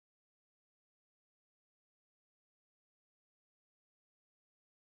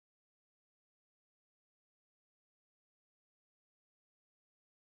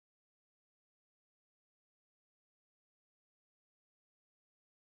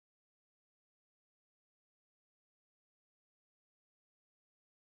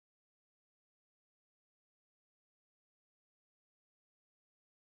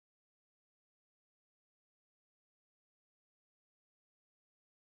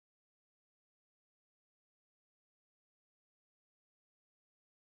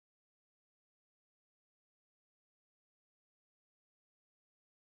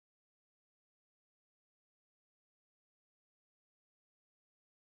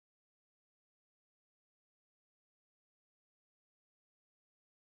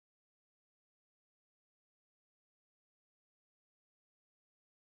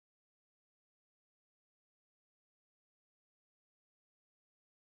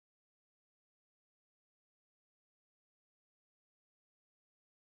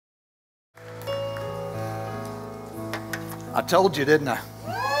I told you, didn't I?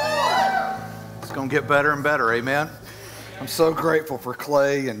 It's going to get better and better, amen? I'm so grateful for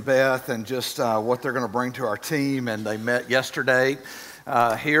Clay and Beth and just what they're going to bring to our team. And they met yesterday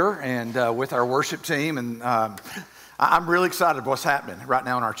here and with our worship team. And I'm really excited about what's happening right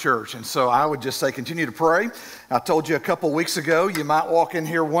now in our church. And so I would just say continue to pray. I told you a couple weeks ago, you might walk in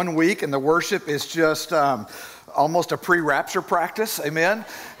here one week and the worship is just almost a pre-rapture practice, amen?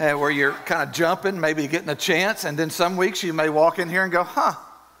 Where you're kind of jumping, maybe getting a chance. And then some weeks you may walk in here and go,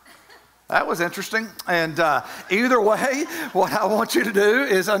 that was interesting. And either way, what I want you to do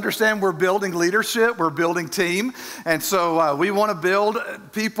is understand we're building leadership, we're building team. And so we want to build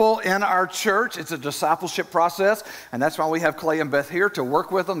people in our church. It's a discipleship process. And that's why we have Clay and Beth here to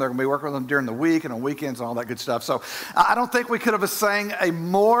work with them. They're going to be working with them during the week and on weekends and all that good stuff. So I don't think we could have sang a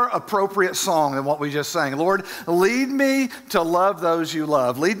more appropriate song than what we just sang. Lord, lead me to love those you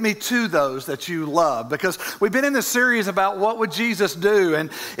love. Lead me to those that you love. Because we've been in this series about what would Jesus do. And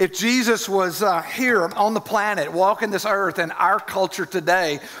if Jesus was here on the planet, walking this earth in our culture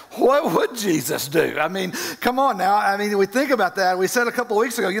today, what would Jesus do? I mean, come on now. I mean, we think about that. We said a couple of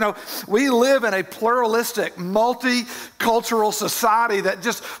weeks ago, we live in a pluralistic, multicultural society that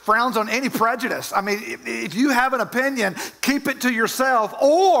just frowns on any prejudice. I mean, if you have an opinion, keep it to yourself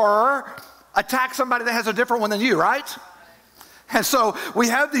or attack somebody that has a different one than you, right? And so we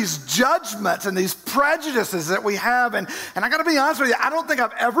have these judgments and these prejudices that we have. And I got to be honest with you, I don't think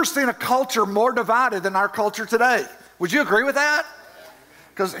I've ever seen a culture more divided than our culture today. Would you agree with that?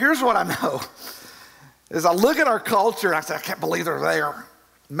 Because here's what I know. As I look at our culture, and I say, I can't believe they're there.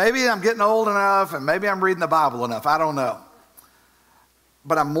 Maybe I'm getting old enough and maybe I'm reading the Bible enough. I don't know.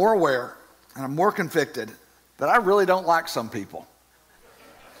 But I'm more aware and I'm more convicted that I really don't like some people.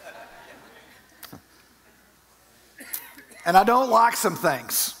 And I don't like some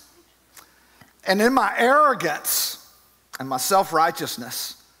things. And in my arrogance and my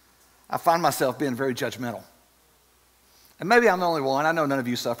self-righteousness, I find myself being very judgmental. And maybe I'm the only one. I know none of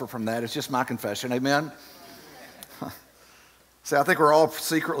you suffer from that. It's just my confession. Amen? See, I think we're all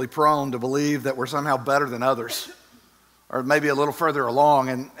secretly prone to believe that we're somehow better than others, or maybe a little further along.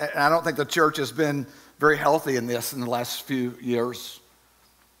 And I don't think the church has been very healthy in this in the last few years.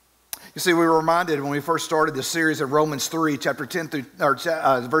 You see, we were reminded when we first started this series of Romans 3,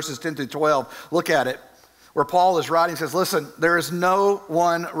 verses 10 through 12. Look at it, where Paul is writing, says, listen, there is no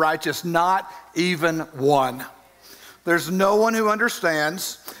one righteous, not even one. There's no one who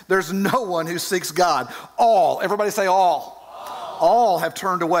understands. There's no one who seeks God. All, everybody say all. All have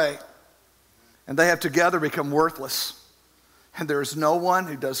turned away, and they have together become worthless. And there is no one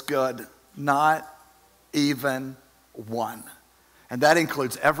who does good, not even one. And that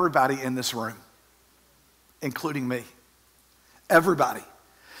includes everybody in this room, including me. Everybody.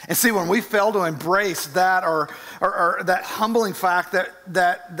 And see, when we fail to embrace that or that humbling fact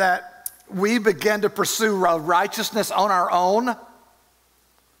that we begin to pursue righteousness on our own,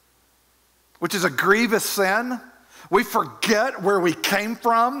 which is a grievous sin, we forget where we came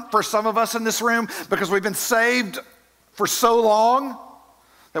from for some of us in this room because we've been saved for so long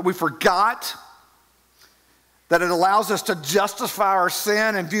that we forgot that it allows us to justify our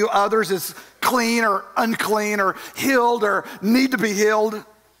sin and view others as clean or unclean or healed or need to be healed,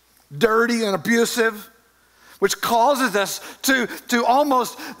 dirty and abusive, which causes us to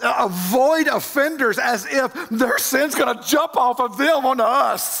almost avoid offenders as if their sin's going to jump off of them onto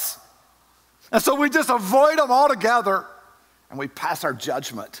us. And so we just avoid them altogether and we pass our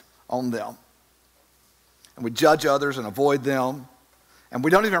judgment on them. And we judge others and avoid them. And we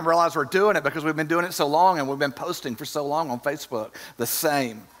don't even realize we're doing it because we've been doing it so long and we've been posting for so long on Facebook the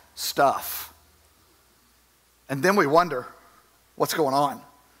same stuff. And then we wonder what's going on.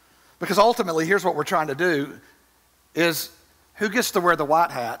 Because ultimately, here's what we're trying to do is who gets to wear the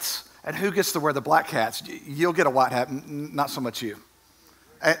white hats and who gets to wear the black hats? You'll get a white hat, not so much you.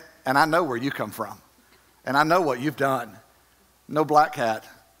 And I know where you come from. And I know what you've done. No black hat.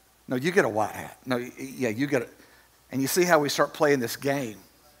 No, you get a white hat. No, yeah, you get it. And you see how we start playing this game.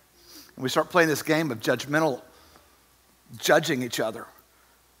 And we start playing this game of judging each other.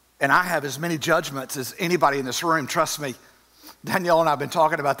 And I have as many judgments as anybody in this room, trust me. Danielle and I have been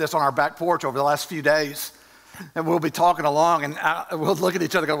talking about this on our back porch over the last few days. And we'll be talking along and we'll look at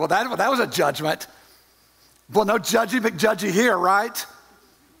each other and go, well, that was a judgment. Well, no judgy McJudgy here, right?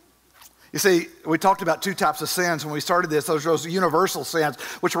 You see, we talked about two types of sins when we started this. Those universal sins,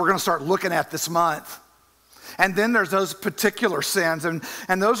 which we're going to start looking at this month. And then there's those particular sins, and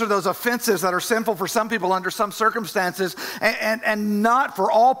those are those offenses that are sinful for some people under some circumstances, and not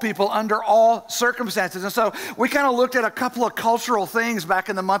for all people under all circumstances. And so we kind of looked at a couple of cultural things back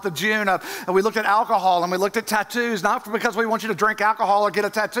in the month of June. And we looked at alcohol, and we looked at tattoos, not because we want you to drink alcohol or get a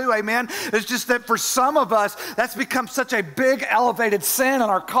tattoo, amen. It's just that for some of us, that's become such a big elevated sin in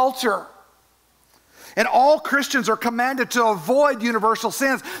our culture. And all Christians are commanded to avoid universal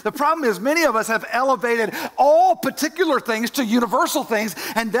sins. The problem is many of us have elevated all particular things to universal things,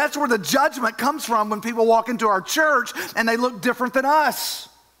 and that's where the judgment comes from when people walk into our church and they look different than us.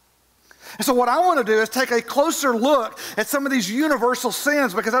 And so what I want to do is take a closer look at some of these universal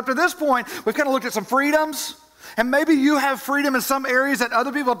sins, because up to this point, we've kind of looked at some freedoms. And maybe you have freedom in some areas that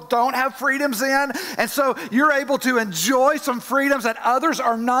other people don't have freedoms in. And so you're able to enjoy some freedoms that others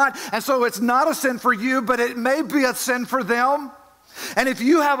are not. And so it's not a sin for you, but it may be a sin for them. And if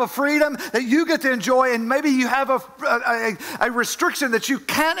you have a freedom that you get to enjoy, and maybe you have a restriction that you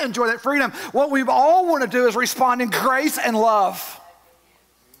can't enjoy that freedom, what we all want to do is respond in grace and love,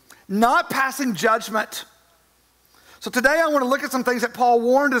 not passing judgment. So today I want to look at some things that Paul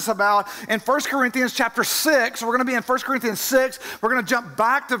warned us about in 1 Corinthians chapter 6. We're going to be in 1 Corinthians 6. We're going to jump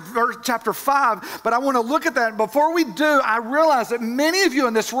back to chapter 5, but I want to look at that. Before we do, I realize that many of you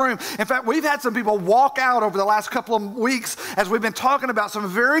in this room, in fact, we've had some people walk out over the last couple of weeks as we've been talking about some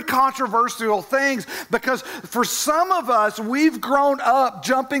very controversial things, because for some of us, we've grown up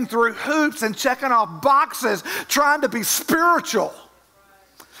jumping through hoops and checking off boxes, trying to be spiritual,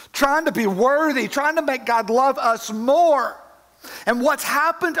 trying to be worthy, trying to make God love us more. And what's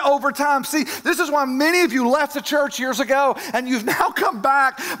happened over time, see, this is why many of you left the church years ago and you've now come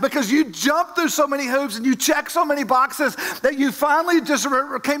back, because you jumped through so many hoops and you checked so many boxes that you finally just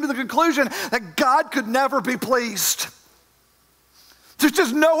came to the conclusion that God could never be pleased. There's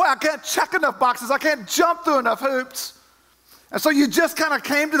just no way, I can't check enough boxes, I can't jump through enough hoops. And so you just kind of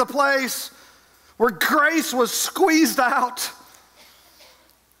came to the place where grace was squeezed out.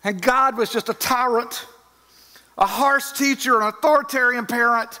 And God was just a tyrant, a harsh teacher, an authoritarian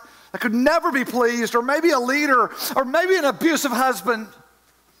parent that could never be pleased, or maybe a leader, or maybe an abusive husband,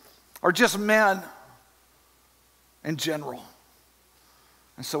 or just men in general.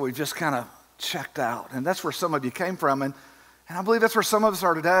 And so we just kind of checked out. And that's where some of you came from. And I believe that's where some of us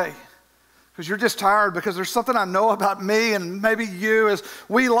are today. Because you're just tired, because there's something I know about me and maybe you is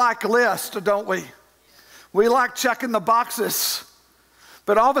we like lists, don't we? We like checking the boxes.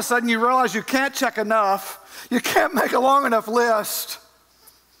 But all of a sudden you realize you can't check enough. You can't make a long enough list.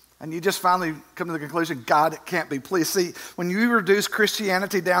 And you just finally come to the conclusion God can't be pleased. See, when you reduce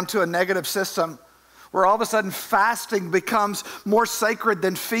Christianity down to a negative system, where all of a sudden fasting becomes more sacred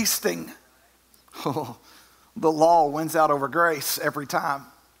than feasting, the law wins out over grace every time.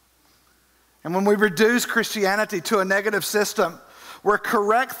 And when we reduce Christianity to a negative system, where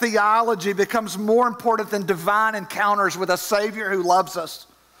correct theology becomes more important than divine encounters with a Savior who loves us,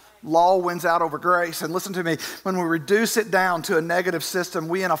 law wins out over grace. And listen to me, when we reduce it down to a negative system,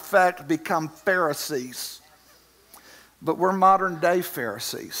 we in effect become Pharisees. But we're modern day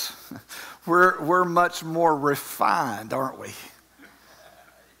Pharisees. We're much more refined, aren't we?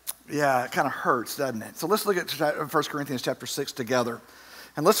 Yeah, it kind of hurts, doesn't it? So let's look at 1 Corinthians chapter 6 together.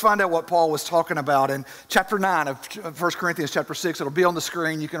 And let's find out what Paul was talking about in chapter 9 of 1 Corinthians chapter 6. It'll be on the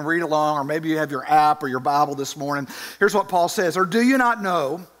screen. You can read along, or maybe you have your app or your Bible this morning. Here's what Paul says. Or do you not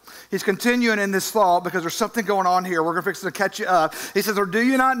know? He's continuing in this thought because there's something going on here. We're going to fix it to catch you up. He says, or do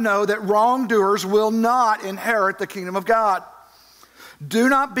you not know that wrongdoers will not inherit the kingdom of God? Do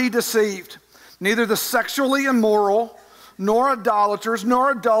not be deceived. Neither the sexually immoral, nor idolaters,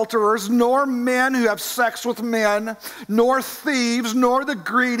 nor adulterers, nor men who have sex with men, nor thieves, nor the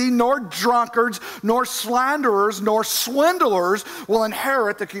greedy, nor drunkards, nor slanderers, nor swindlers will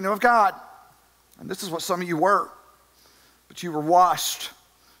inherit the kingdom of God. And this is what some of you were. But you were washed,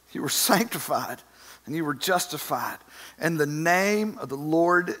 you were sanctified, and you were justified in the name of the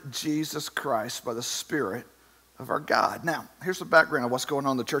Lord Jesus Christ by the Spirit of our God. Now, here's the background of what's going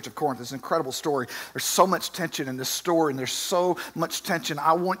on in the church of Corinth. It's an incredible story. There's so much tension in this story, and there's so much tension.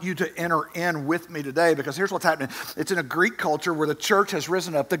 I want you to enter in with me today, because here's what's happening. It's in a Greek culture where the church has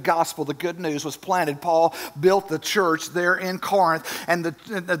risen up. The gospel, the good news was planted. Paul built the church there in Corinth, and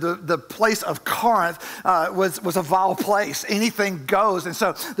the place of Corinth was a vile place. Anything goes. And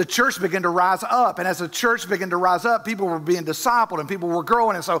so the church began to rise up, and as the church began to rise up, people were being discipled, and people were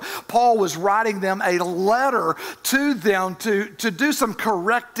growing. And so Paul was writing them a letter to them to do some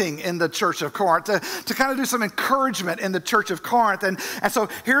correcting in the church of Corinth, to kind of do some encouragement in the church of Corinth. And so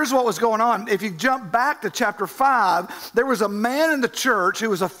here's what was going on. If you jump back to chapter 5, there was a man in the church who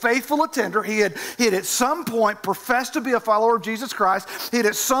was a faithful attender. He had at some point professed to be a follower of Jesus Christ. He had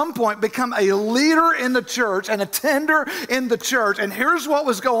at some point become a leader in the church, an attender in the church. And here's what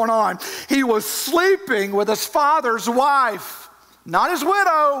was going on. He was sleeping with his father's wife, not his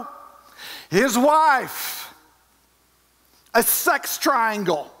widow, his wife. A sex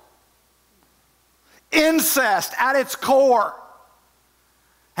triangle. Incest at its core.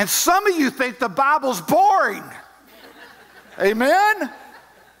 And some of you think the Bible's boring. Amen?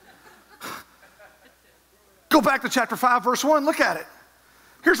 Go back to chapter 5, verse 1. Look at it.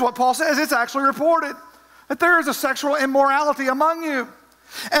 Here's what Paul says. It's actually reported that there is a sexual immorality among you,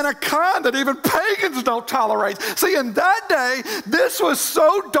 and a kind that even pagans don't tolerate. See, in that day, this was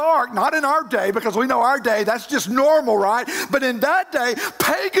so dark. Not in our day, because we know our day, that's just normal, right? But in that day,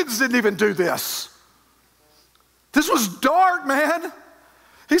 pagans didn't even do this. This was dark, man.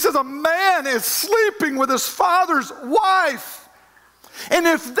 He says a man is sleeping with his father's wife. And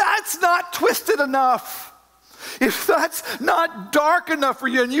if that's not twisted enough, if that's not dark enough for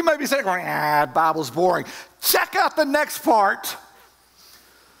you, and you may be saying, the Bible's boring, check out the next part.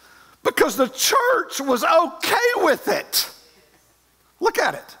 Because the church was okay with it. Look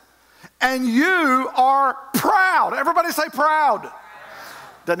at it. And you are proud. Everybody say proud.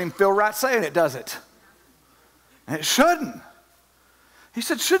 Doesn't even feel right saying it, does it? And it shouldn't. He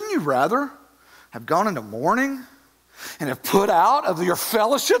said, shouldn't you rather have gone into mourning and have put out of your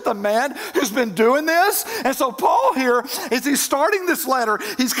fellowship the man who's been doing this? And so Paul here, as he's starting this letter,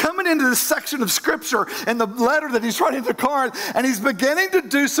 he's coming into this section of scripture in the letter that he's writing to Corinth, and he's beginning to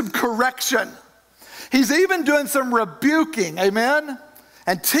do some correction. He's even doing some rebuking, amen,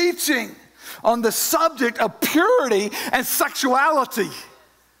 and teaching on the subject of purity and sexuality.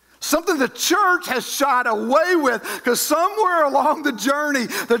 Something the church has shied away with, because somewhere along the journey,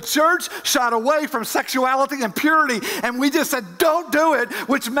 the church shied away from sexuality and purity, and we just said, don't do it,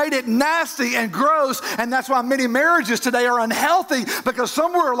 which made it nasty and gross, and that's why many marriages today are unhealthy, because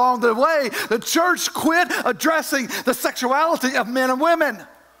somewhere along the way, the church quit addressing the sexuality of men and women.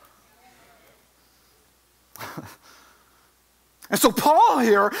 And so Paul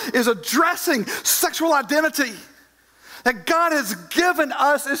here is addressing sexual identity that God has given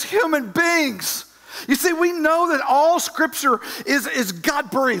us as human beings. You see, we know that all Scripture is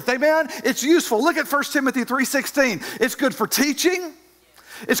God-breathed, amen? It's useful. Look at 1 Timothy 3:16. It's good for teaching.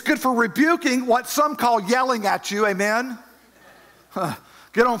 It's good for rebuking, what some call yelling at you, amen?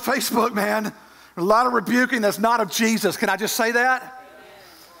 Get on Facebook, man. A lot of rebuking that's not of Jesus. Can I just say that?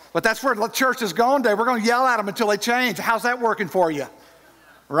 But that's where the church is going today. We're going to yell at them until they change. How's that working for you?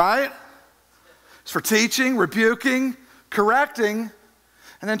 Right? It's for teaching, rebuking, correcting,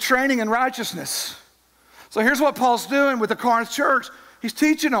 and then training in righteousness. So here's what Paul's doing with the Corinth church. He's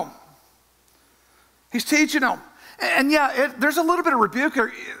teaching them. He's teaching them. And yeah, there's a little bit of rebuke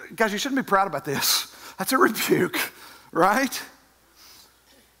here. Guys, you shouldn't be proud about this. That's a rebuke, right?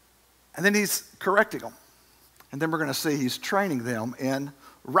 And then he's correcting them. And then we're going to see he's training them in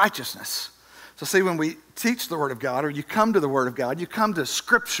righteousness. So see, when we teach the Word of God, or you come to the Word of God, you come to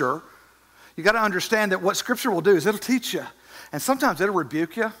Scripture, you got to understand that what Scripture will do is it'll teach you. And sometimes it'll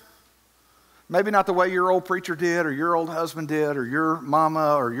rebuke you. Maybe not the way your old preacher did, or your old husband did, or your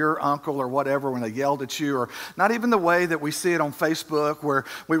mama, or your uncle, or whatever when they yelled at you, or not even the way that we see it on Facebook where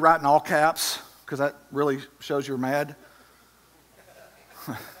we write in all caps, because that really shows you're mad.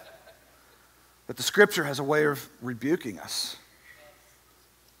 But the Scripture has a way of rebuking us.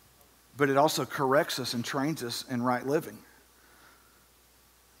 But it also corrects us and trains us in right living.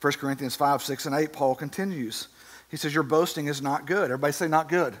 1 Corinthians 5, 6, and 8, Paul continues. He says, your boasting is not good. Everybody say not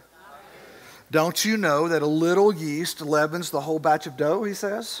good. Not good. Don't you know that a little yeast leavens the whole batch of dough, he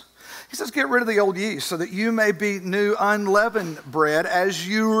says? He says, get rid of the old yeast so that you may be new unleavened bread as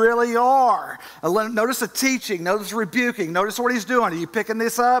you really are. Notice the teaching, notice rebuking, notice what he's doing. Are you picking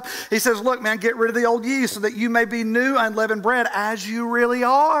this up? He says, look, man, get rid of the old yeast so that you may be new unleavened bread as you really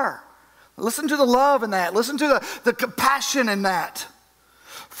are. Listen to the love in that. Listen to the compassion in that.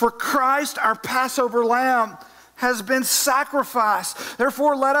 For Christ, our Passover lamb, has been sacrificed.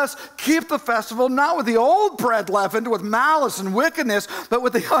 Therefore, let us keep the festival not with the old bread leavened with malice and wickedness, but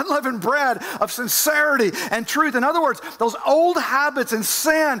with the unleavened bread of sincerity and truth. In other words, those old habits and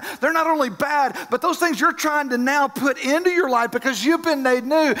sin, they're not only bad, but those things you're trying to now put into your life because you've been made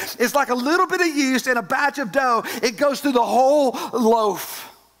new. It's like a little bit of yeast in a batch of dough. It goes through the whole loaf.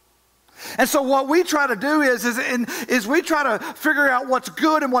 And so what we try to do is we try to figure out what's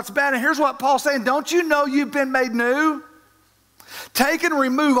good and what's bad. And here's what Paul's saying. Don't you know you've been made new? Take and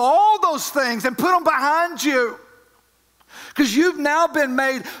remove all those things and put them behind you. Because you've now been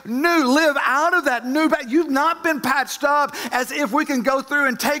made new. Live out of that new. You've not been patched up as if we can go through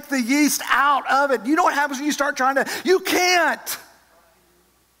and take the yeast out of it. You know what happens when you start trying to? You can't.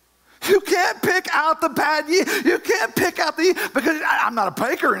 You can't pick out the bad yeast. You can't pick out the yeast. Because I'm not a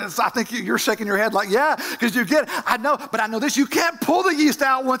baker, and I think you're shaking your head like, yeah, because you get it. I know, but I know this. You can't pull the yeast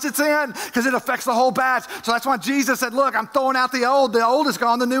out once it's in because it affects the whole batch. So that's why Jesus said, look, I'm throwing out the old. The old is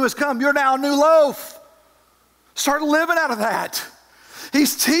gone. The new has come. You're now a new loaf. Start living out of that.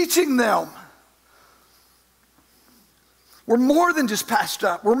 He's teaching them. We're more than just patched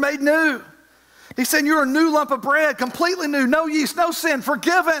up. We're made new. He's saying you're a new lump of bread, completely new, no yeast, no sin,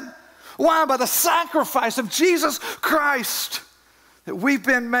 forgiven. Why? By the sacrifice of Jesus Christ that we've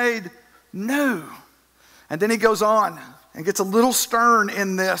been made new. And then he goes on and gets a little stern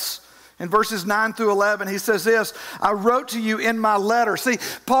in this. In verses 9 through 11, he says this, I wrote to you in my letter. See,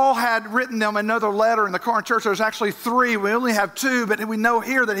 Paul had written them another letter in the Corinth church. There's actually 3. We only have 2, but we know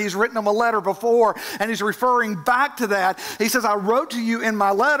here that he's written them a letter before, and he's referring back to that. He says, I wrote to you in my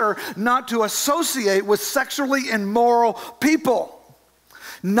letter not to associate with sexually immoral people.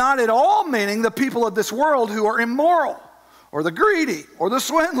 Not at all meaning the people of this world who are immoral, or the greedy, or the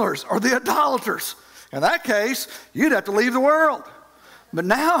swindlers, or the idolaters. In that case, you'd have to leave the world. But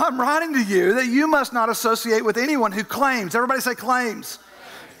now I'm writing to you that you must not associate with anyone who claims, everybody say claims,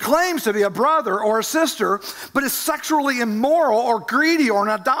 claims to be a brother or a sister, but is sexually immoral or greedy or an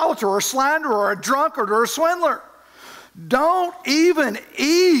idolater or a slanderer or a drunkard or a swindler. Don't even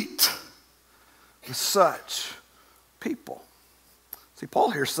eat with such people. See,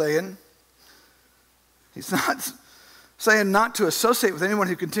 Paul here's saying, he's not saying not to associate with anyone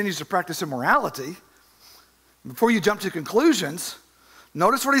who continues to practice immorality. Before you jump to conclusions,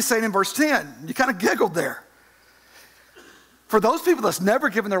 notice what he's saying in verse 10. You kind of giggled there. For those people that's never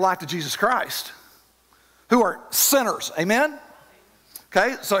given their life to Jesus Christ, who are sinners, amen?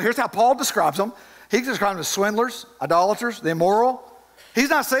 Okay, so here's how Paul describes them. He describes them as swindlers, idolaters, the immoral. He's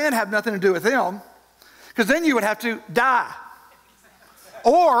not saying have nothing to do with them, because then you would have to die.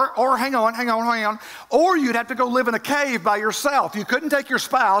 Or hang on. Or you'd have to go live in a cave by yourself. You couldn't take your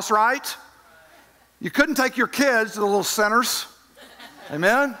spouse, right? You couldn't take your kids, the little sinners.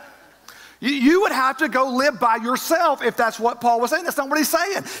 Amen? You would have to go live by yourself if that's what Paul was saying. That's not what he's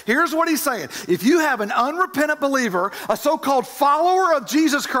saying. Here's what he's saying. If you have an unrepentant believer, a so-called follower of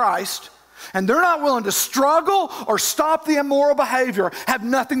Jesus Christ, and they're not willing to struggle or stop the immoral behavior, have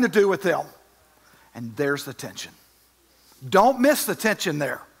nothing to do with them. And there's the tension. Don't miss the tension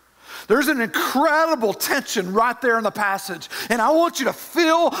there. There's an incredible tension right there in the passage. And I want you to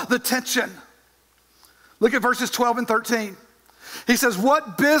feel the tension. Look at verses 12 and 13. He says,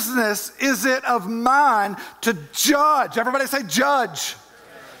 what business is it of mine to judge? Everybody say judge.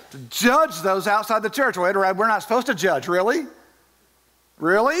 To judge those outside the church. Wait, we're not supposed to judge, really?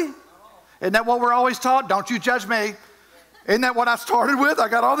 Really? Isn't that what we're always taught? Don't you judge me. Isn't that what I started with? I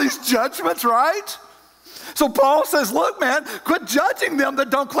got all these judgments, right? So Paul says, look, man, quit judging them that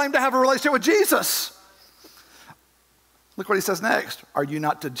don't claim to have a relationship with Jesus. Look what he says next. Are you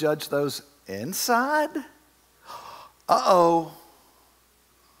not to judge those inside? Uh-oh.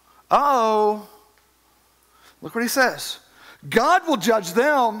 Uh-oh. Look what he says. God will judge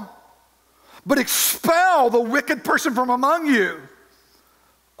them, but expel the wicked person from among you.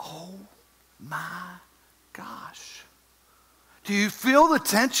 Oh my gosh. Do you feel the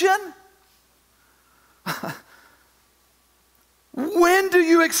tension? When do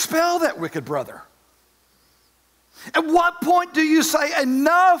you expel that wicked brother? At what point do you say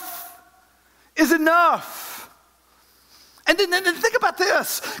enough is enough? And then think about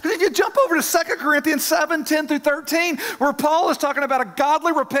this. Because if you jump over to 2 Corinthians 7, 10 through 13, where Paul is talking about a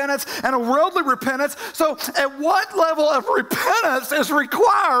godly repentance and a worldly repentance. So at what level of repentance is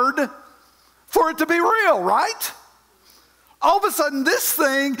required for it to be real, right? All of a sudden, this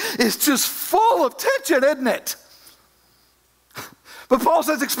thing is just full of tension, isn't it? But Paul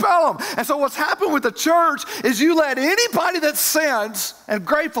says expel them. And so what's happened with the church is you let anybody that sins, and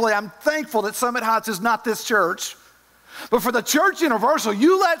gratefully I'm thankful that Summit Heights is not this church, but for the church universal,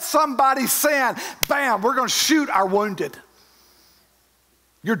 you let somebody sin, bam, we're going to shoot our wounded.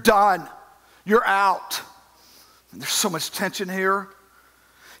 You're done. You're out. And there's so much tension here.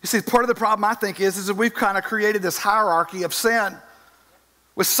 You see, part of the problem, I think, is that we've kind of created this hierarchy of sin,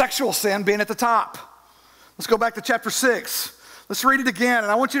 with sexual sin being at the top. Let's go back to chapter 6. Let's read it again,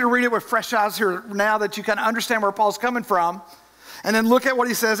 and I want you to read it with fresh eyes here now that you kind of understand where Paul's coming from. And then look at what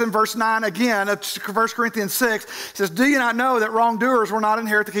he says in verse 9 again of 1 Corinthians 6. He says, do you not know that wrongdoers will not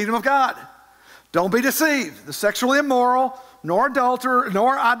inherit the kingdom of God? Don't be deceived. The sexually immoral, nor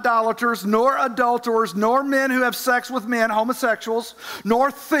idolaters, nor adulterers, nor men who have sex with men, homosexuals,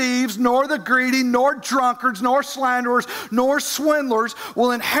 nor thieves, nor the greedy, nor drunkards, nor slanderers, nor swindlers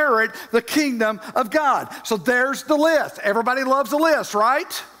will inherit the kingdom of God. So there's the list. Everybody loves a list,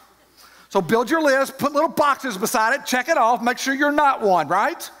 right? So build your list, put little boxes beside it, check it off, make sure you're not one,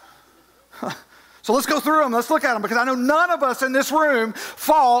 right? So let's go through them. Let's look at them, because I know none of us in this room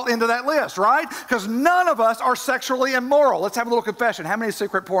fall into that list, right? Because none of us are sexually immoral. Let's have a little confession. How many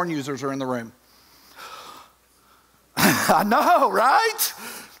secret porn users are in the room? I know, right?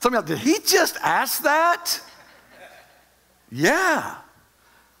 Some of y'all, did he just ask that? Yeah.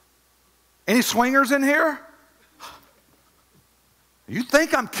 Any swingers in here? You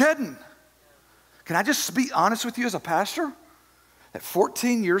think I'm kidding? Can I just be honest with you as a pastor? That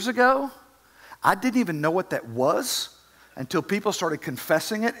 14 years ago, I didn't even know what that was until people started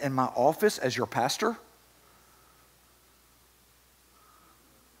confessing it in my office as your pastor.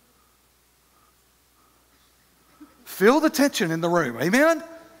 Feel the tension in the room, amen?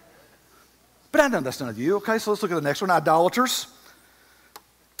 But I know that's none of you, okay? So let's look at the next one, idolaters.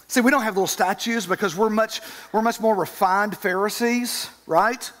 See, we don't have little statues because we're much more refined Pharisees,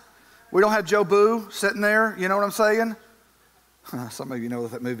 right? We don't have Joe Boo sitting there, you know what I'm saying? Some of you know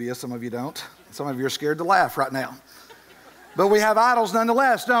what that movie is, some of you don't. Some of you are scared to laugh right now. But we have idols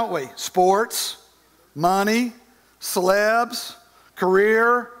nonetheless, don't we? Sports, money, celebs,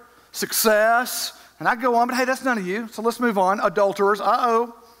 career, success. And I go on, but hey, that's none of you. So let's move on. Adulterers,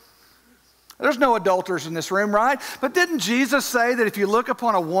 There's no adulterers in this room, right? But didn't Jesus say that if you look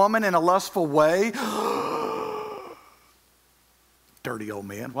upon a woman in a lustful way, dirty old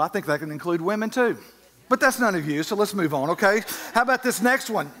man. Well, I think that can include women too. But that's none of you, so let's move on, okay? How about this next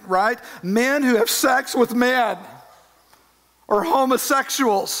one, right? Men who have sex with men or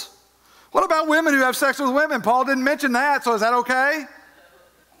homosexuals. What about women who have sex with women? Paul didn't mention that, so is that okay?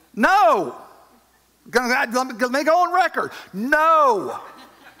 No. Let me go on record. No.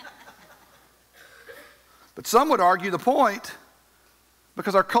 But some would argue the point,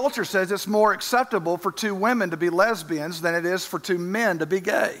 because our culture says it's more acceptable for two women to be lesbians than it is for two men to be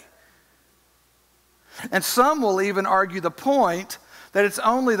gay. And some will even argue the point that it's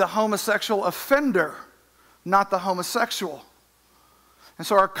only the homosexual offender, not the homosexual. And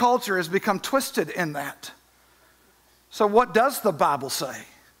so our culture has become twisted in that. So what does the Bible say?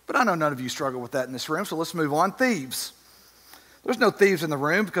 But I know none of you struggle with that in this room, so let's move on. Thieves. There's no thieves in the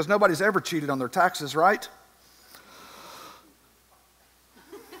room because nobody's ever cheated on their taxes, right?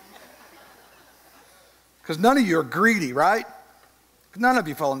 Because none of you are greedy, right? None of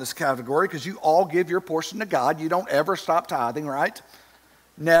you fall in this category because you all give your portion to God. You don't ever stop tithing, right?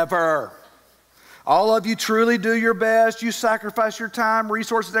 Never. All of you truly do your best. You sacrifice your time,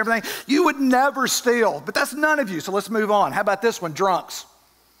 resources, everything. You would never steal, but that's none of you, so let's move on. How about this one, drunks?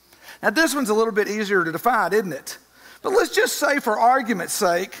 Now this one's a little bit easier to define, isn't it? But let's just say for argument's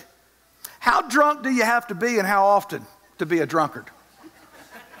sake, how drunk do you have to be and how often to be a drunkard?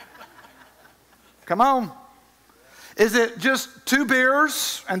 Come on. Is it just 2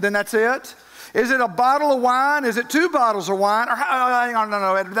 beers and then that's it? Is it a bottle of wine? Is it 2 bottles of wine? Or hang on,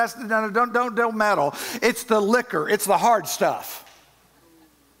 don't meddle. It's the liquor. It's the hard stuff.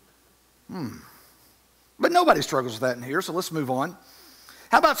 But nobody struggles with that in here, so let's move on.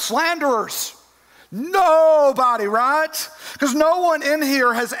 How about slanderers? Nobody, right? Because no one in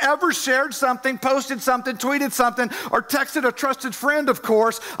here has ever shared something, posted something, tweeted something, or texted a trusted friend, of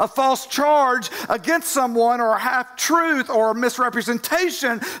course, a false charge against someone or a half-truth or a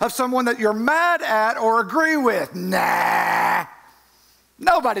misrepresentation of someone that you're mad at or agree with. Nah.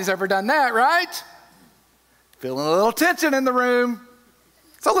 Nobody's ever done that, right? Feeling a little tension in the room.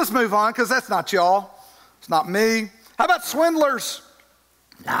 So let's move on, because that's not y'all. It's not me. How about swindlers?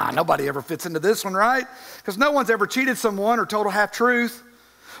 Nah, nobody ever fits into this one, right? Because no one's ever cheated someone or told a half-truth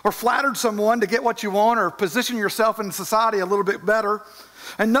or flattered someone to get what you want or position yourself in society a little bit better.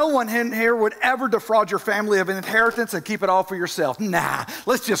 And no one in here would ever defraud your family of an inheritance and keep it all for yourself. Nah,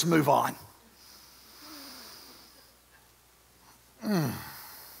 let's just move on.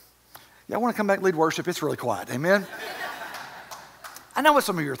 Y'all want to come back and lead worship? It's really quiet, amen? I know what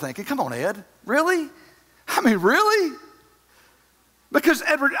some of you are thinking. Come on, Ed, really? I mean, really? Because,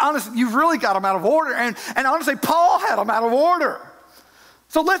 Edward, honestly, you've really got them out of order. And honestly, Paul had them out of order.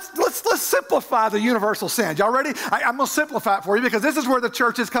 So let's simplify the universal sins. Y'all ready? I'm going to simplify it for you because this is where the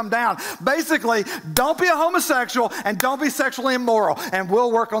church has come down. Basically, don't be a homosexual and don't be sexually immoral, and we'll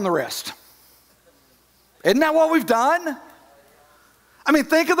work on the rest. Isn't that what we've done? I mean,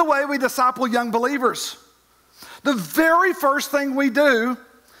 think of the way we disciple young believers. The very first thing we do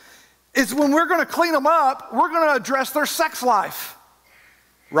is when we're going to clean them up, we're going to address their sex life,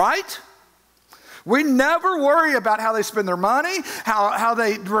 right? We never worry about how they spend their money, how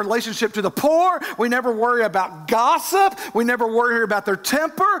they relationship to the poor. We never worry about gossip. We never worry about their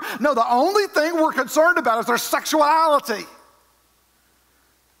temper. No, the only thing we're concerned about is their sexuality.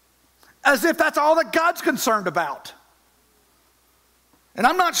 As if that's all that God's concerned about. And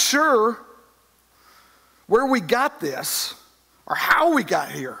I'm not sure where we got this or how we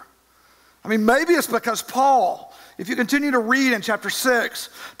got here. I mean, maybe it's because Paul, if you continue to read in chapter 6,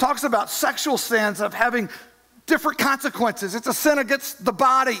 talks about sexual sins of having different consequences. It's a sin against the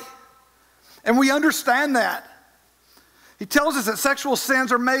body. And we understand that. He tells us that sexual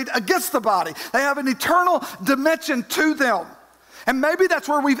sins are made against the body. They have an eternal dimension to them. And maybe that's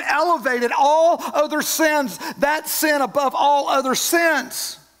where we've elevated all other sins, that sin above all other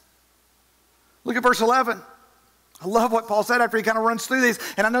sins. Look at verse 11. I love what Paul said after he kind of runs through these.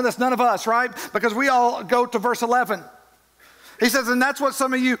 And I know that's none of us, right? Because we all go to verse 11. He says, and that's what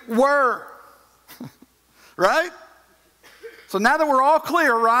some of you were. Right? So now that we're all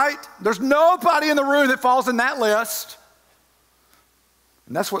clear, right? There's nobody in the room that falls in that list.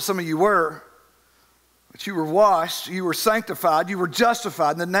 And that's what some of you were. But you were washed, you were sanctified, you were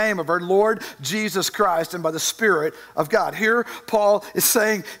justified in the name of our Lord Jesus Christ and by the Spirit of God. Here, Paul is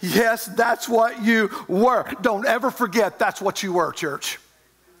saying, yes, that's what you were. Don't ever forget that's what you were, church.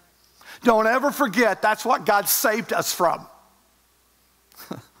 Don't ever forget that's what God saved us from.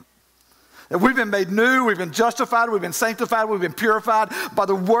 That we've been made new, we've been justified, we've been sanctified, we've been purified by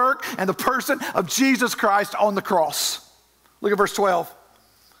the work and the person of Jesus Christ on the cross. Look at verse 12.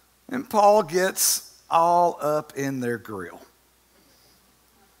 And Paul gets all up in their grill.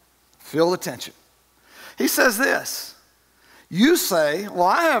 Feel the tension. He says this, you say, well,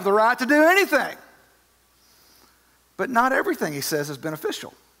 I have the right to do anything. But not everything, he says, is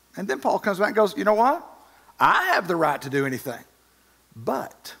beneficial. And then Paul comes back and goes, you know what? I have the right to do anything,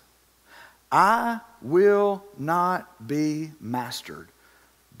 but I will not be mastered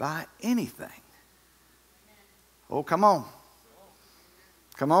by anything. Oh, come on.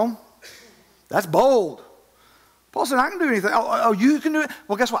 Come on. That's bold. Paul said, I can do anything. Oh, you can do it?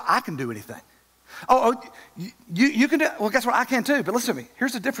 Well, guess what? I can do anything. You can do it? Well, guess what? I can too. But listen to me.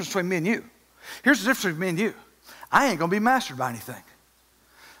 Here's the difference between me and you. Here's the difference between me and you. I ain't going to be mastered by anything.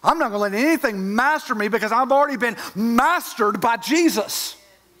 I'm not going to let anything master me because I've already been mastered by Jesus.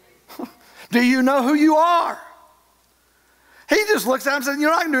 Do you know who you are? He just looks at him and says, you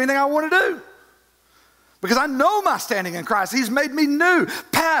know, I can do anything I want to do. Because I know my standing in Christ. He's made me new,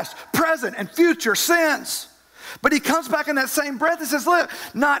 past, present, and future sins. But he comes back in that same breath and says, look,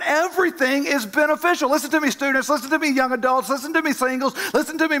 not everything is beneficial. Listen to me, students. Listen to me, young adults. Listen to me, singles.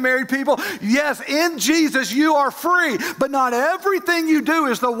 Listen to me, married people. Yes, in Jesus you are free, but not everything you do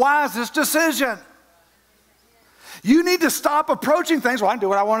is the wisest decision. You need to stop approaching things, well, I can do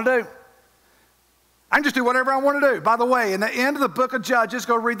what I want to do. I can just do whatever I want to do. By the way, in the end of the book of Judges,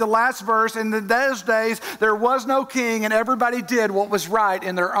 go read the last verse. In those days, there was no king, and everybody did what was right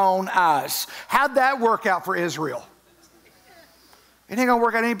in their own eyes. How'd that work out for Israel? It ain't going to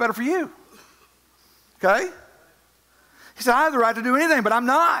work out any better for you. Okay? He said, I have the right to do anything, but I'm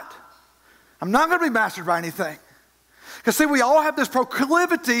not. I'm not going to be mastered by anything. Because see, we all have this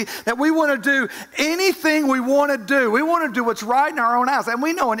proclivity that we want to do anything we want to do. We want to do what's right in our own eyes. And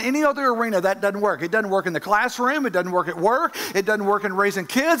we know in any other arena that doesn't work. It doesn't work in the classroom. It doesn't work at work. It doesn't work in raising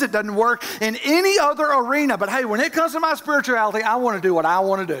kids. It doesn't work in any other arena. But hey, when it comes to my spirituality, I want to do what I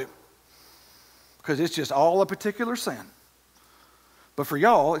want to do. Because it's just all a particular sin. But for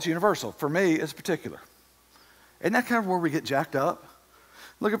y'all, it's universal. For me, it's particular. Isn't that kind of where we get jacked up?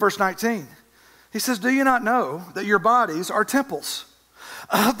 Look at verse 19. He says, do you not know that your bodies are temples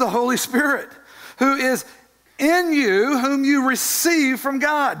of the Holy Spirit, who is in you, whom you receive from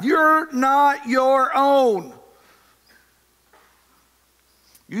God? You're not your own.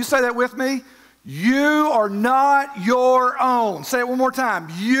 You say that with me? You are not your own. Say it one more time.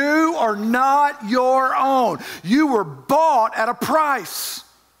 You are not your own. You were bought at a price.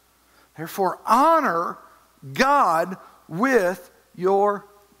 Therefore, honor God with your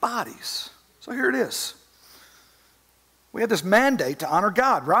bodies. So here it is. We have this mandate to honor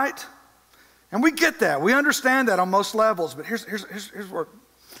God, right? And we get that. We understand that on most levels. But here's what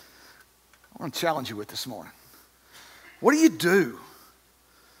I want to challenge you with this morning. What do you do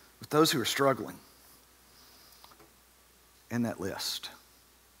with those who are struggling in that list?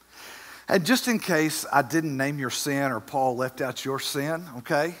 And just in case I didn't name your sin or Paul left out your sin,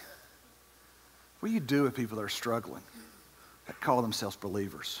 okay? What do you do with people that are struggling? that call themselves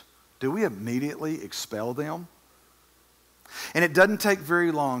believers, do we immediately expel them? And it doesn't take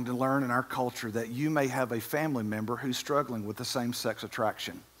very long to learn in our culture that you may have a family member who's struggling with the same-sex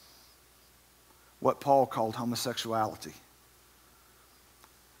attraction, what Paul called homosexuality.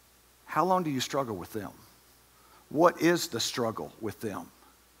 How long do you struggle with them? What is the struggle with them?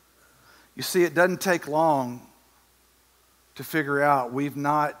 You see, it doesn't take long to figure out we've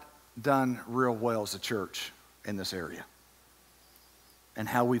not done real well as a church in this area and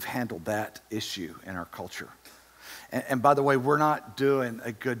how we've handled that issue in our culture. And by the way, we're not doing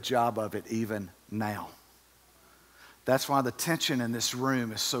a good job of it even now. That's why the tension in this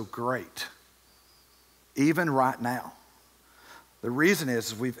room is so great, even right now. The reason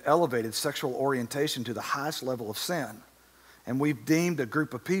is we've elevated sexual orientation to the highest level of sin, and we've deemed a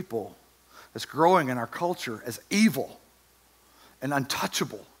group of people that's growing in our culture as evil and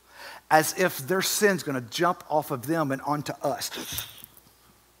untouchable, as if their sin's going to jump off of them and onto us.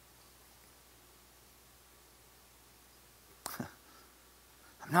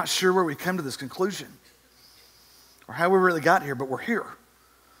 I'm not sure where we come to this conclusion or how we really got here, but we're here.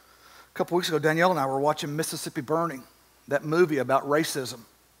 A couple weeks ago, Danielle and I were watching Mississippi Burning, that movie about racism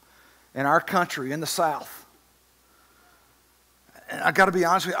in our country, in the South. And I got to be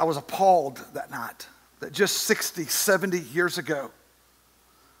honest with you, I was appalled that night that just 60, 70 years ago,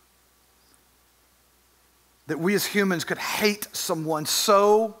 that we as humans could hate someone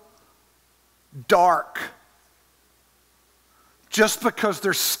so dark just because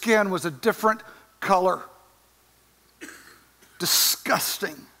their skin was a different color.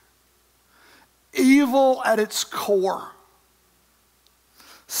 Disgusting. Evil at its core.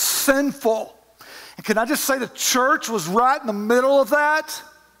 Sinful. And can I just say the church was right in the middle of that?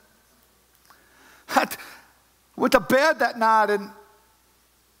 I went to bed that night and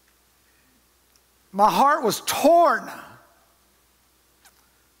my heart was torn.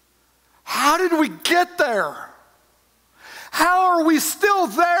 How did we get there? How are we still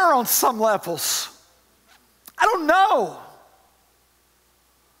there on some levels? I don't know.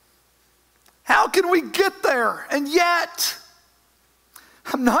 How can we get there? And yet,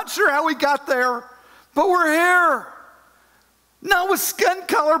 I'm not sure how we got there, but we're here. Not with skin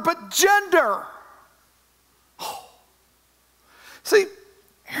color, but gender. Oh. See,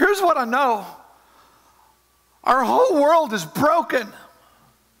 here's what I know. Our whole world is broken.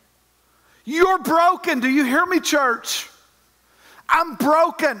 You're broken. Do you hear me, church? I'm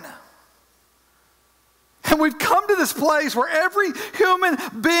broken. And we've come to this place where every human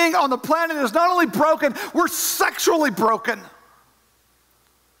being on the planet is not only broken, we're sexually broken.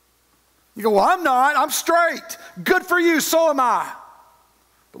 You go, well, I'm not. I'm straight. Good for you. So am I.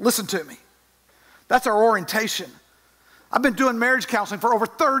 But listen to me. That's our orientation. I've been doing marriage counseling for over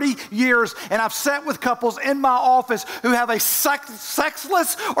 30 years, and I've sat with couples in my office who have a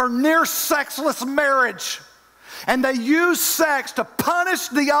sexless or near sexless marriage. And they use sex to punish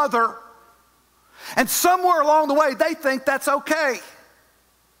the other. And somewhere along the way, they think that's okay.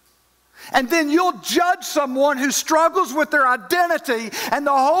 And then you'll judge someone who struggles with their identity, and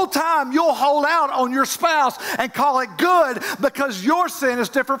the whole time you'll hold out on your spouse and call it good because your sin is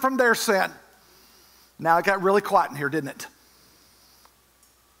different from their sin. Now it got really quiet in here, didn't it?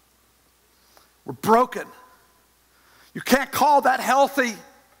 We're broken. You can't call that healthy.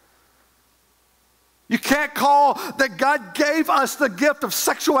 You can't call that God gave us the gift of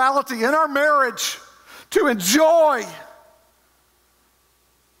sexuality in our marriage to enjoy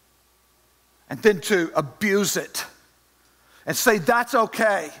and then to abuse it and say that's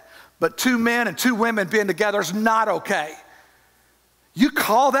okay, but two men and two women being together is not okay. You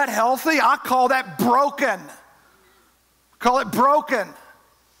call that healthy? I call that broken. Call it broken.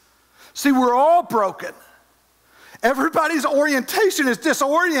 See, we're all broken. Everybody's orientation is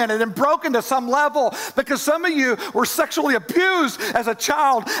disoriented and broken to some level because some of you were sexually abused as a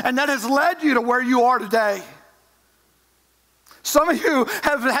child, and that has led you to where you are today. Some of you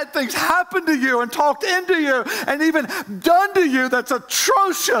have had things happen to you and talked into you and even done to you that's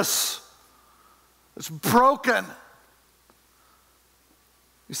atrocious. It's broken.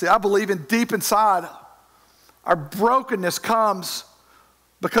 You see, I believe in deep inside, our brokenness comes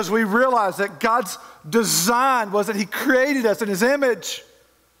because we realize that God's design was that He created us in His image.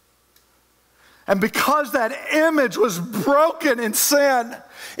 And because that image was broken in sin,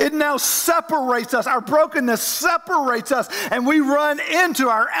 it now separates us. Our brokenness separates us, and we run into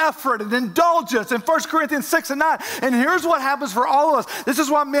our effort and indulgence in 1 Corinthians 6 and 9. And here's what happens for all of us. This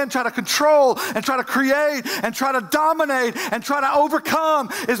is why men try to control and try to create and try to dominate and try to overcome,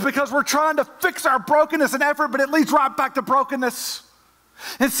 is because we're trying to fix our brokenness and effort, but it leads right back to brokenness.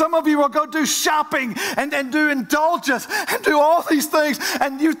 And some of you will go do shopping and do indulgence and do all these things,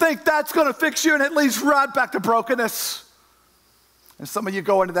 and you think that's going to fix you, and it leads right back to brokenness. And some of you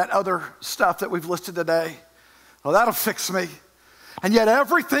go into that other stuff that we've listed today. Well, that'll fix me. And yet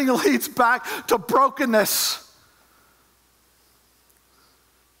everything leads back to brokenness.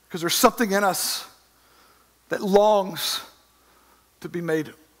 Because there's something in us that longs to be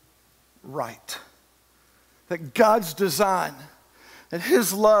made right. That God's design, that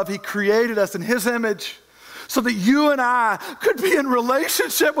His love, He created us in His image so that you and I could be in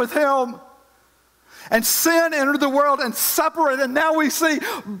relationship with Him. And sin entered the world and separated, and now we see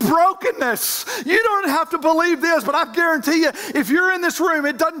brokenness. You don't have to believe this, but I guarantee you, if you're in this room,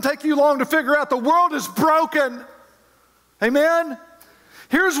 it doesn't take you long to figure out the world is broken. Amen?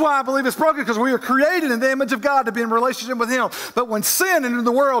 Here's why I believe it's broken, because we are created in the image of God to be in relationship with Him. But when sin entered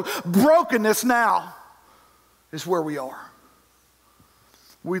the world, brokenness now is where we are.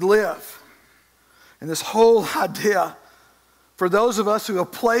 We live in this whole idea for those of us who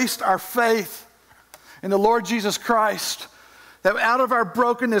have placed our faith in the Lord Jesus Christ, that out of our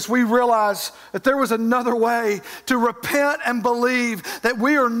brokenness we realize that there was another way to repent and believe that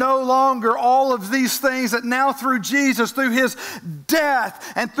we are no longer all of these things, that now through Jesus, through His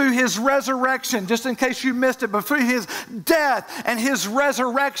death and through His resurrection, just in case you missed it, but through His death and His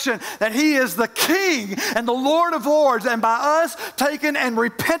resurrection, that He is the King and the Lord of Lords. And by us taking and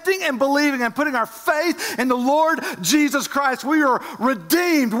repenting and believing and putting our faith in the Lord Jesus Christ, we are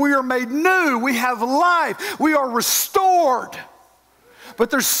redeemed, we are made new, we have life, we are restored. But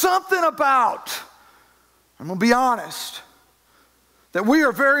there's something about, I'm going to be honest, that we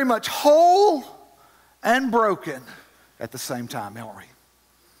are very much whole and broken at the same time, aren't we?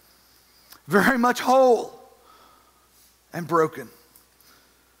 Very much whole and broken.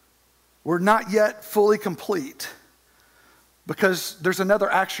 We're not yet fully complete because there's another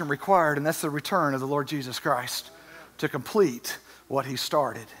action required, and that's the return of the Lord Jesus Christ to complete what He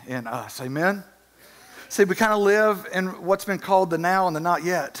started in us. Amen? See, we kind of live in what's been called the now and the not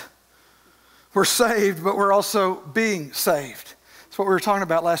yet. We're saved, but we're also being saved. That's what we were talking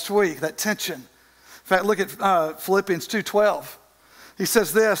about last week, that tension. In fact, look at Philippians 2:12. He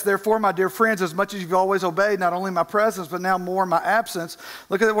says this, "Therefore, my dear friends, as much as you've always obeyed, not only my presence, but now more my absence."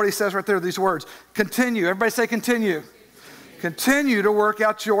 Look at what he says right there, these words. Continue. Everybody say continue. Continue to work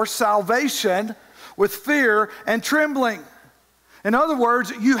out your salvation with fear and trembling. In other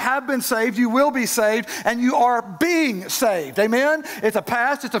words, you have been saved, you will be saved, and you are being saved. Amen? It's a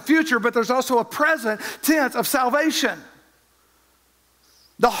past, it's a future, but there's also a present tense of salvation.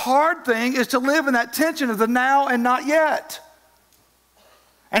 The hard thing is to live in that tension of the now and not yet.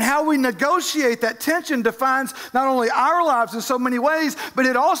 And how we negotiate that tension defines not only our lives in so many ways, but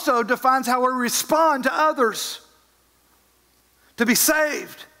it also defines how we respond to others. To be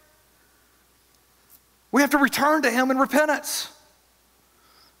saved, we have to return to Him in repentance.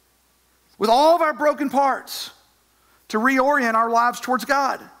 With all of our broken parts, to reorient our lives towards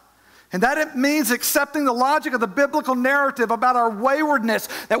God. And that it means accepting the logic of the biblical narrative about our waywardness,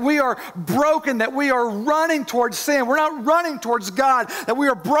 that we are broken, that we are running towards sin. We're not running towards God, that we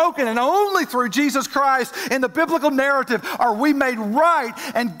are broken, and only through Jesus Christ in the biblical narrative are we made right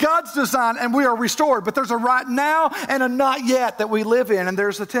and God's design, and we are restored. But there's a right now and a not yet that we live in, and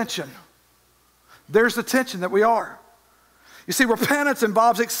there's the tension. There's the tension that we are. You see, repentance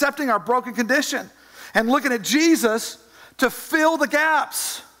involves accepting our broken condition and looking at Jesus to fill the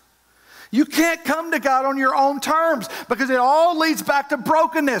gaps. You can't come to God on your own terms because it all leads back to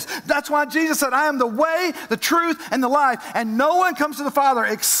brokenness. That's why Jesus said, "I am the way, the truth, and the life, and no one comes to the Father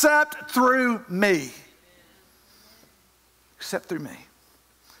except through me." Except through me.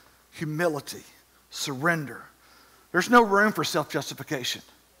 Humility, surrender. There's no room for self-justification.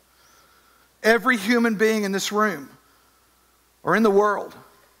 Every human being in this room or in the world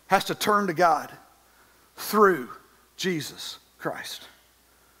has to turn to God through Jesus Christ.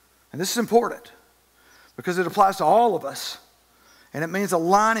 And this is important because it applies to all of us, and it means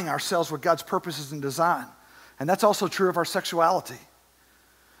aligning ourselves with God's purposes and design. And that's also true of our sexuality.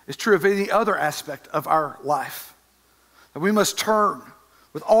 It's true of any other aspect of our life. That we must turn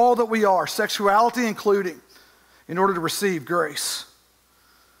with all that we are, sexuality including, in order to receive grace.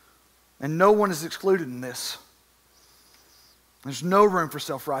 And no one is excluded in this. There's no room for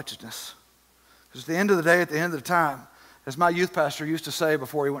self-righteousness. Because at the end of the day, at the end of the time, as my youth pastor used to say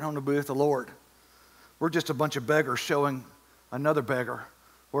before he went home to be with the Lord, we're just a bunch of beggars showing another beggar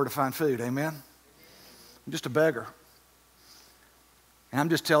where to find food. Amen? I'm just a beggar. And I'm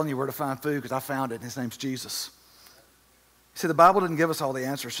just telling you where to find food because I found it, and His name's Jesus. See, the Bible didn't give us all the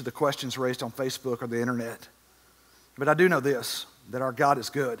answers to the questions raised on Facebook or the internet. But I do know this, that our God is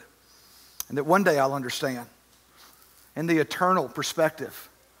good, and that one day I'll understand. In the eternal perspective,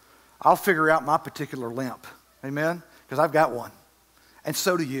 I'll figure out my particular limp. Amen? Because I've got one. And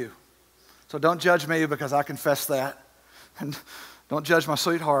so do you. So don't judge me because I confess that. And don't judge my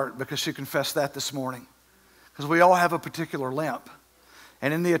sweetheart because she confessed that this morning. Because we all have a particular limp.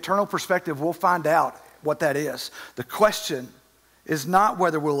 And in the eternal perspective, we'll find out what that is. The question is not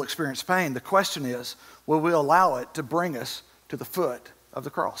whether we'll experience pain. The question is, will we allow it to bring us to the foot of the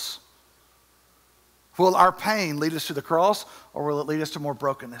cross? Will our pain lead us to the cross, or will it lead us to more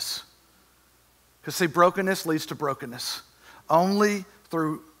brokenness? Because see, brokenness leads to brokenness. Only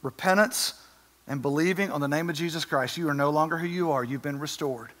through repentance and believing on the name of Jesus Christ, you are no longer who you are. You've been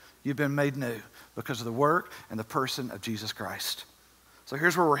restored. You've been made new because of the work and the person of Jesus Christ. So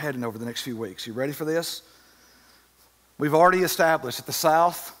here's where we're heading over the next few weeks. You ready for this? We've already established that the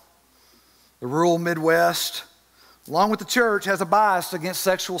South, the rural Midwest, along with the church, has a bias against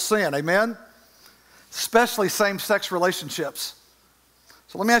sexual sin. Amen? Especially same-sex relationships.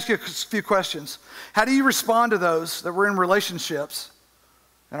 So let me ask you a few questions. How do you respond to those that we're in relationships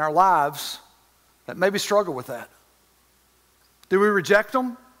in our lives that maybe struggle with that? Do we reject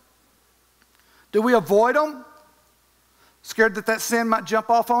them? Do we avoid them? Scared that that sin might jump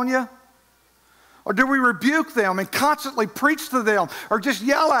off on you? Or do we rebuke them and constantly preach to them or just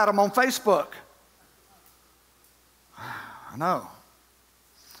yell at them on Facebook? I know.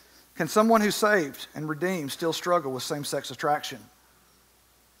 Can someone who's saved and redeemed still struggle with same-sex attraction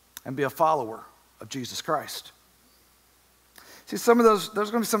and be a follower of Jesus Christ? See, some of those are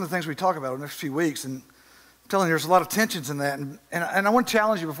going to be some of the things we talk about in the next few weeks, and I'm telling you, there's a lot of tensions in that, and I want to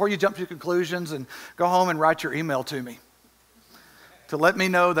challenge you before you jump to conclusions and go home and write your email to me to let me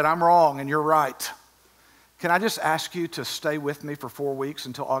know that I'm wrong and you're right. Can I just ask you to stay with me for 4 weeks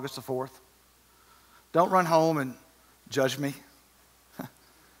until August the 4th? Don't run home and judge me,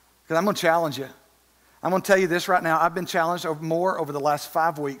 because I'm going to challenge you. I'm going to tell you this right now. I've been challenged more over the last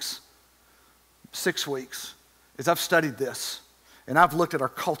 5 weeks, 6 weeks, as I've studied this, and I've looked at our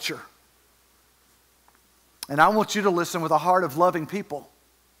culture. And I want you to listen with a heart of loving people,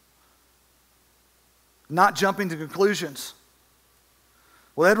 not jumping to conclusions.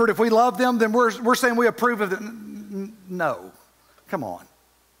 Well, Edward, if we love them, then we're saying we approve of them. No, come on.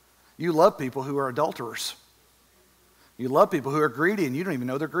 You love people who are adulterers. You love people who are greedy, and you don't even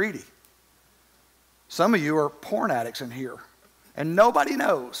know they're greedy. Some of you are porn addicts in here, and nobody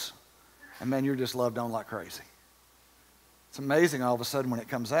knows. And man, you're just loved on like crazy. It's amazing all of a sudden when it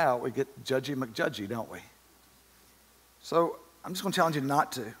comes out, we get judgy McJudgy, don't we? So I'm just going to challenge you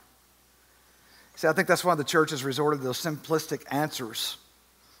not to. See, I think that's why the church has resorted to those simplistic answers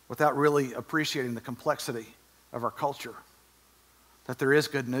without really appreciating the complexity of our culture. That there is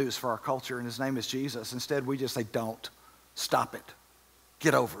good news for our culture, and his name is Jesus. Instead, we just say, don't. Stop it.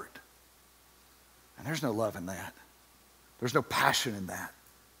 Get over it. And there's no love in that. There's no passion in that.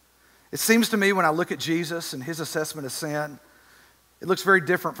 It seems to me when I look at Jesus and his assessment of sin, it looks very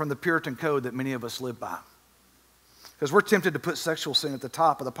different from the Puritan code that many of us live by. Because we're tempted to put sexual sin at the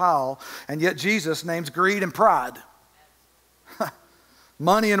top of the pile, and yet Jesus names greed and pride.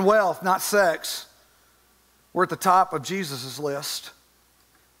 Money and wealth, not sex. We're at the top of Jesus' list.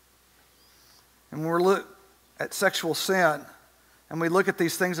 And when we look at sexual sin and we look at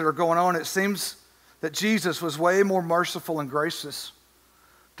these things that are going on, it seems that Jesus was way more merciful and gracious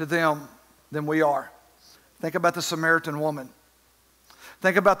to them than we are. Think about the Samaritan woman.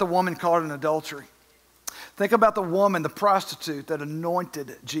 Think about the woman caught in adultery. Think about the woman, the prostitute that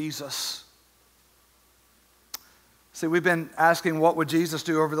anointed Jesus. See, we've been asking what would Jesus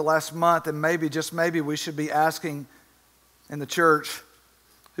do over the last month, and maybe, just maybe, we should be asking in the church,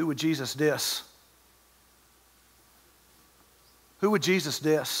 who would Jesus diss? Who would Jesus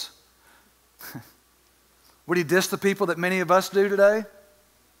diss? Would he diss the people that many of us do today?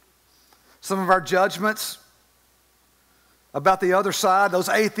 Some of our judgments about the other side, those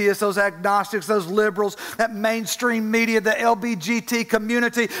atheists, those agnostics, those liberals, that mainstream media, the LGBT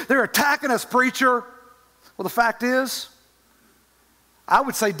community, they're attacking us, preacher. Well, the fact is, I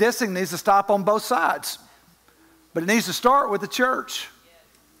would say dissing needs to stop on both sides. But it needs to start with the church.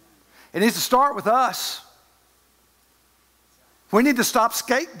 It needs to start with us. We need to stop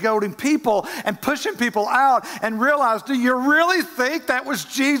scapegoating people and pushing people out and realize, do you really think that was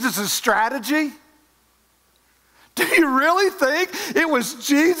Jesus' strategy? Do you really think it was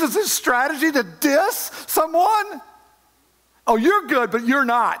Jesus' strategy to diss someone? Oh, you're good, but you're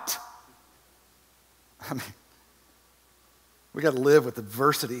not. I mean, we got to live with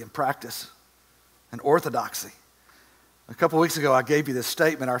adversity and practice and orthodoxy. A couple weeks ago, I gave you this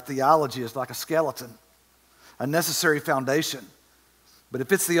statement, our theology is like a skeleton. a necessary foundation. But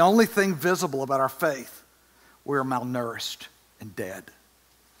if it's the only thing visible about our faith, we're malnourished and dead.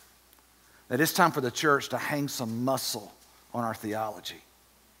 That it's time for the church to hang some muscle on our theology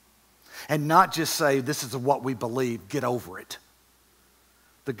and not just say, this is what we believe, get over it.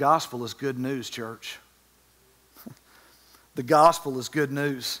 The gospel is good news, church. The gospel is good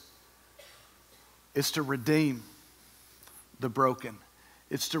news. It's to redeem the broken.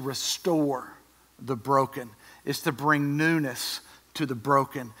 It's to restore the broken. It's to bring newness to the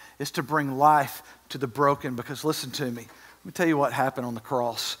broken. It's to bring life to the broken. Because listen to me. Let me tell you what happened on the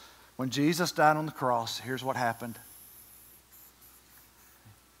cross. When Jesus died on the cross, here's what happened.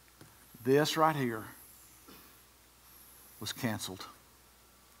 This right here was canceled.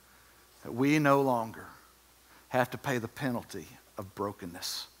 That we no longer have to pay the penalty of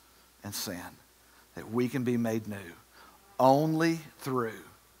brokenness and sin. That we can be made new only through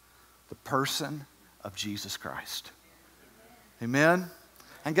the person of Jesus Christ. Amen?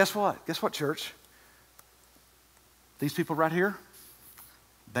 And guess what? Guess what, church? These people right here,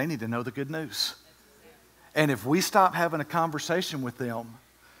 they need to know the good news. And if we stop having a conversation with them,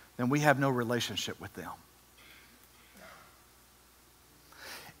 then we have no relationship with them.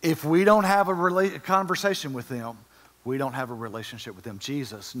 If we don't have a conversation with them, we don't have a relationship with them.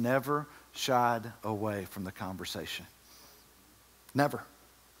 Jesus never shied away from the conversation. Never.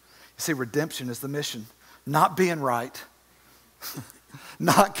 You see, redemption is the mission. Not being right.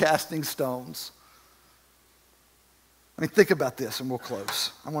 Not casting stones. I mean, think about this and we'll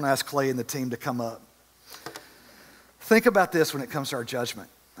close. I want to ask Clay and the team to come up. Think about this when it comes to our judgment.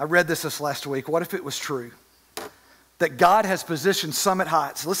 I read this last week. What if it was true? That God has positioned Summit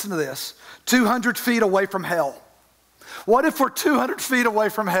Heights, listen to this, 200 feet away from hell. What if we're 200 feet away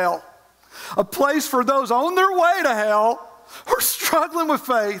from hell? A place for those on their way to hell who are struggling with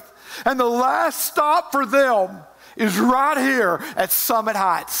faith, and the last stop for them is right here at Summit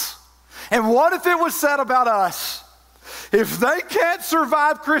Heights. And what if it was said about us? If they can't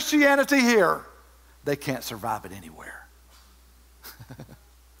survive Christianity here, they can't survive it anywhere.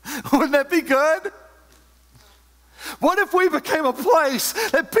 Wouldn't that be good? What if we became a place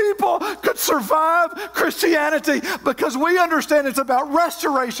that people could survive Christianity because we understand it's about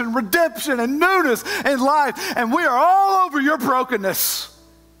restoration, redemption, and newness and life, and we are all over your brokenness?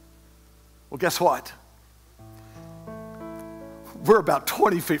 Well, guess what? We're about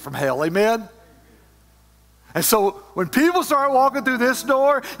 20 feet from hell, amen? And so when people start walking through this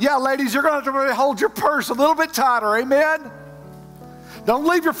door, yeah, ladies, you're going to have to hold your purse a little bit tighter, amen? Don't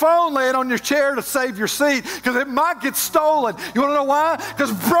leave your phone laying on your chair to save your seat because it might get stolen. You want to know why?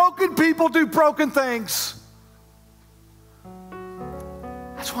 Because broken people do broken things.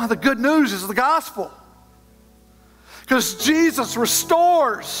 That's why the good news is the gospel. Because Jesus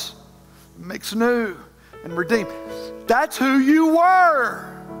restores, makes new, and redeems. That's who you were.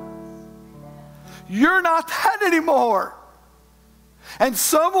 You're not that anymore. And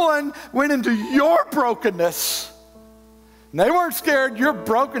someone went into your brokenness. And they weren't scared your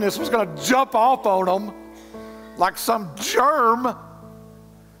brokenness was going to jump off on them like some germ.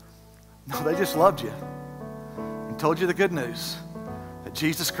 No, they just loved you and told you the good news that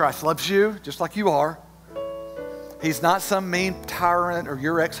Jesus Christ loves you just like you are. He's not some mean tyrant or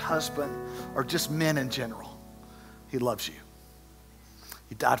your ex-husband or just men in general. He loves you.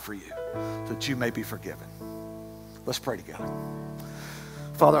 He died for you so that you may be forgiven. Let's pray together.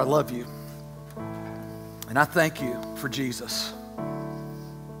 Father, I love you. And I thank you for Jesus.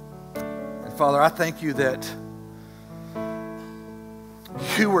 And Father, I thank you that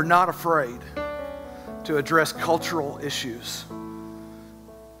you were not afraid to address cultural issues.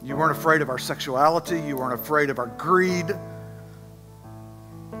 You weren't afraid of our sexuality. You weren't afraid of our greed.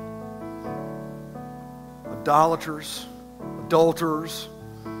 Idolaters, adulterers,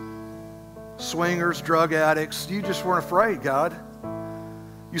 swingers, drug addicts. You just weren't afraid, God.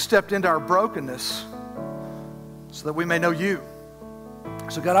 You stepped into our brokenness so that we may know you.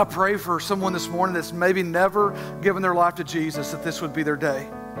 So God, I pray for someone this morning that's maybe never given their life to Jesus, that this would be their day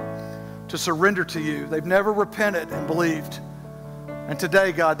to surrender to you. They've never repented and believed. And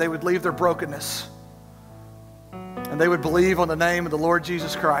today, God, they would leave their brokenness and they would believe on the name of the Lord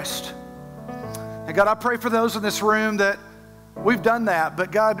Jesus Christ. And God, I pray for those in this room that we've done that,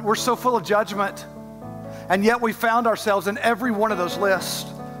 but God, we're so full of judgment, and yet we found ourselves in every one of those lists.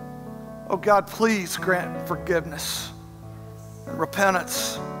 Oh God, please grant forgiveness and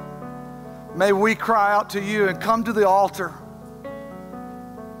repentance. May we cry out to you and come to the altar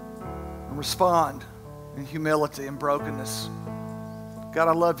and respond in humility and brokenness. God,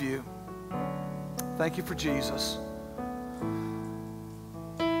 I love you. Thank you for Jesus.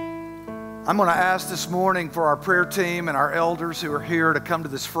 I'm going to ask this morning for our prayer team and our elders who are here to come to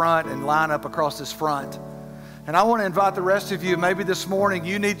this front and line up across this front. And I want to invite the rest of you, maybe this morning,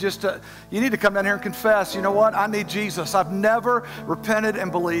 you need to come down here and confess, you know what, I need Jesus. I've never repented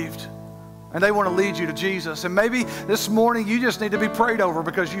and believed. And they want to lead you to Jesus. And maybe this morning you just need to be prayed over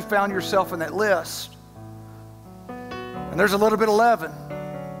because you found yourself in that list. And there's a little bit of leaven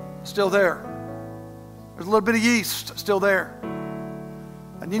still there. There's a little bit of yeast still there.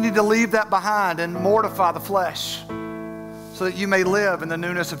 And you need to leave that behind and mortify the flesh so that you may live in the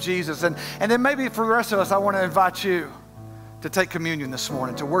newness of Jesus. And then maybe for the rest of us, I want to invite you to take communion this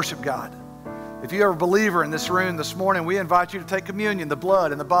morning, to worship God. If you're a believer in this room this morning, we invite you to take communion, the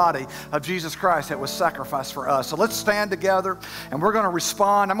blood and the body of Jesus Christ that was sacrificed for us. So let's stand together and we're going to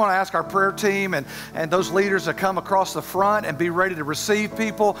respond. I'm going to ask our prayer team and those leaders to come across the front and be ready to receive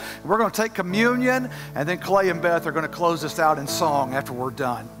people. We're going to take communion, and then Clay and Beth are going to close us out in song after we're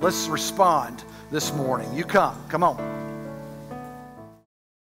done. Let's respond this morning. You come on.